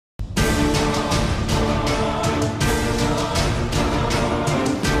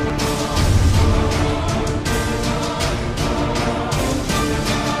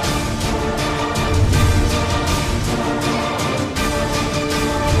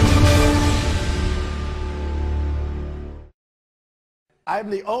I'm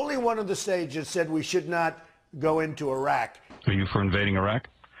the only one on the stage that said we should not go into Iraq. Are you for invading Iraq?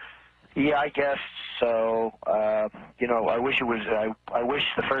 Yeah, I guess so. You know, I wish it was. I wish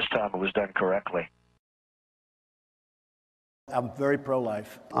the first time it was done correctly. I'm very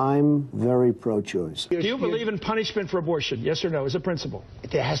pro-life. I'm very pro-choice. Do you believe in punishment for abortion? Yes or no, as a principle?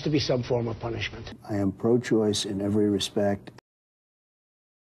 There has to be some form of punishment. I am pro-choice in every respect.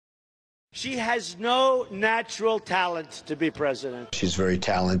 She has no natural talent to be president. She's very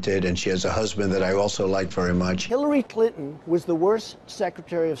talented, and she has a husband that I also like very much. Hillary Clinton was the worst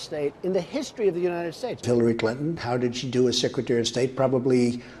Secretary of State in the history of the United States. Hillary Clinton, how did she do as Secretary of State?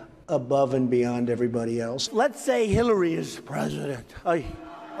 Probably above and beyond everybody else. Let's say Hillary is president.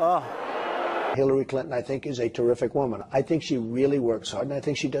 Hillary Clinton, I think, is a terrific woman. I think she really works hard, and I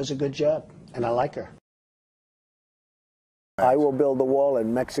think she does a good job, and I like her. I will build the wall,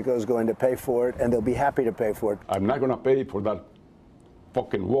 and Mexico's going to pay for it, and they'll be happy to pay for it. I'm not going to pay for that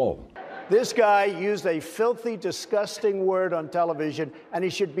fucking wall. This guy used a filthy, disgusting word on television, and he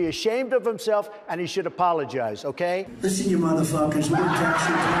should be ashamed of himself, and he should apologize, okay? Listen, you motherfuckers, we're going to tax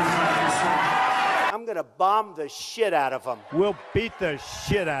you 25%. I'm going to bomb the shit out of them. We'll beat the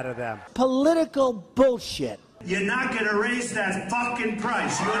shit out of them. Political bullshit. You're not going to raise that fucking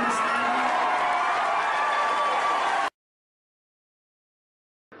price, you understand?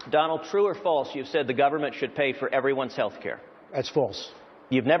 Donald, true or false, you've said the government should pay for everyone's health care? That's false.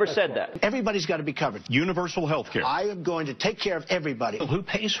 You've never said that. Everybody's got to be covered. Universal health care. I am going to take care of everybody. Who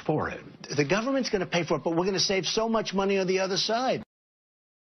pays for it? The government's going to pay for it, but we're going to save so much money on the other side.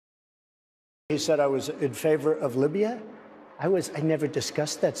 He said I was in favor of Libya. I never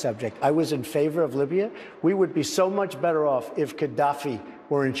discussed that subject. I was in favor of Libya. We would be so much better off if Gaddafi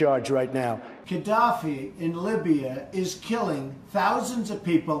were in charge right now. Gaddafi in Libya is killing thousands of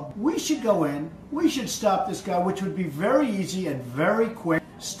people. We should go in. We should stop this guy, which would be very easy and very quick.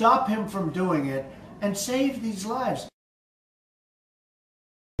 Stop him from doing it and save these lives.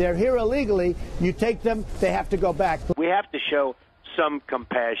 They're here illegally. You take them, they have to go back. We have to show some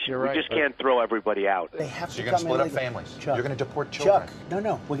compassion. You're right. We just can't throw everybody out. They have So to you're going to come split up illegally. families. Chuck, You're going to deport children. Chuck,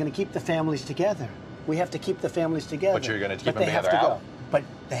 no, we're going to keep the families together. We have to keep the families together. But you're going to keep But them they have together to out. go. But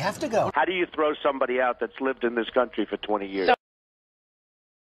they have to go. How do you throw somebody out that's lived in this country for 20 years?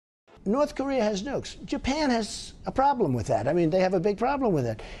 North Korea has nukes. Japan has a problem with that. I mean, they have a big problem with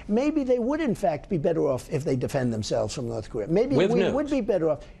it. Maybe they would, in fact, be better off if they defend themselves from North Korea. Maybe we would be better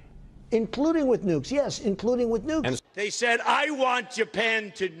off, including with nukes. Yes, including with nukes. They said, I want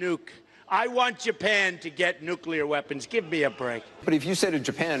Japan to nuke. I want Japan to get nuclear weapons. Give me a break. But if you say to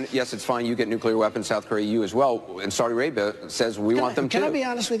Japan, yes, it's fine, you get nuclear weapons, South Korea, you as well, and Saudi Arabia says we want them too. Can I be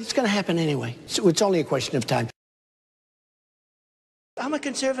honest with you? It's going to happen anyway. So it's only a question of time. I'm a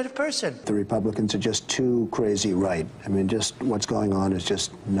conservative person. The Republicans are just too crazy right. I mean, just what's going on is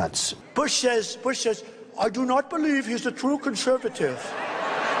just nuts. Bush says, I do not believe he's a true conservative.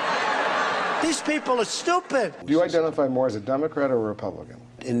 These people are stupid. Do you identify more as a Democrat or a Republican?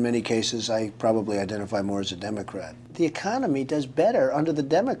 In many cases, I probably identify more as a Democrat. The economy does better under the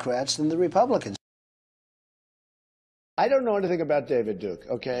Democrats than the Republicans. I don't know anything about David Duke,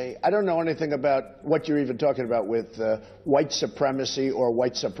 okay? I don't know anything about what you're even talking about with white supremacy or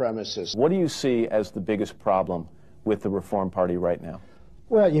white supremacists. What do you see as the biggest problem with the Reform Party right now?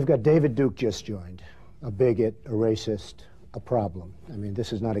 Well, you've got David Duke just joined, a bigot, a racist, a problem. I mean,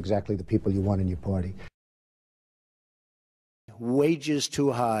 this is not exactly the people you want in your party. Wages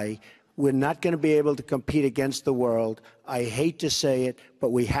too high. We're not going to be able to compete against the world. I hate to say it, but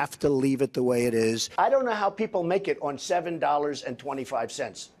we have to leave it the way it is. I don't know how people make it on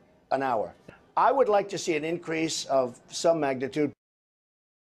 $7.25 an hour. I would like to see an increase of some magnitude.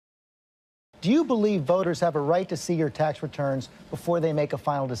 Do you believe voters have a right to see your tax returns before they make a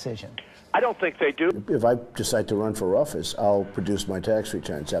final decision? I don't think they do. If I decide to run for office, I'll produce my tax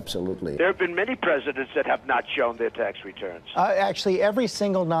returns, absolutely. There have been many presidents that have not shown their tax returns. Actually, every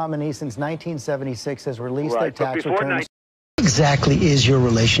single nominee since 1976 has released their tax returns. What exactly is your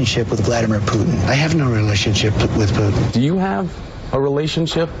relationship with Vladimir Putin? I have no relationship with Putin. Do you have a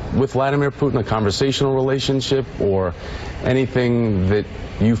relationship with Vladimir Putin, a conversational relationship, or anything that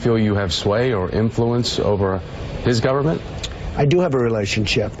you feel you have sway or influence over his government? I do have a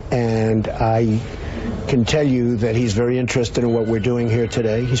relationship, and I can tell you that he's very interested in what we're doing here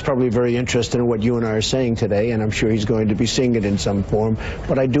today. He's probably very interested in what you and I are saying today, and I'm sure he's going to be seeing it in some form.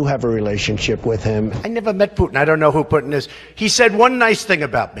 But I do have a relationship with him. I never met Putin. I don't know who Putin is. He said one nice thing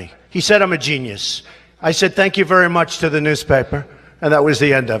about me. He said I'm a genius. I said thank you very much to the newspaper, and that was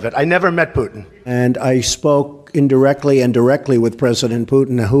the end of it. I never met Putin. And I spoke indirectly and directly with President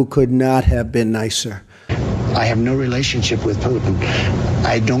Putin, who could not have been nicer. I have no relationship with Putin.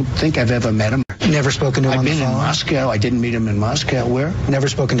 I don't think I've ever met him. Never spoken to him on the phone? I've been in Moscow. I didn't meet him in Moscow. Where? Never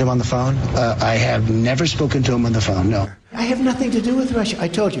spoken to him on the phone? I have never spoken to him on the phone, no. I have nothing to do with Russia. I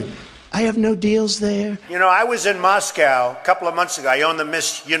told you. I have no deals there. You know, I was in Moscow a couple of months ago. I owned the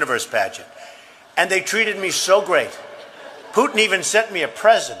Miss Universe pageant. And they treated me so great. Putin even sent me a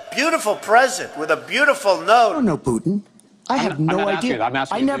present. Beautiful present with a beautiful note. I don't know Putin. I have no idea.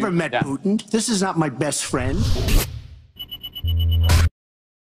 I never met Putin. This is not my best friend.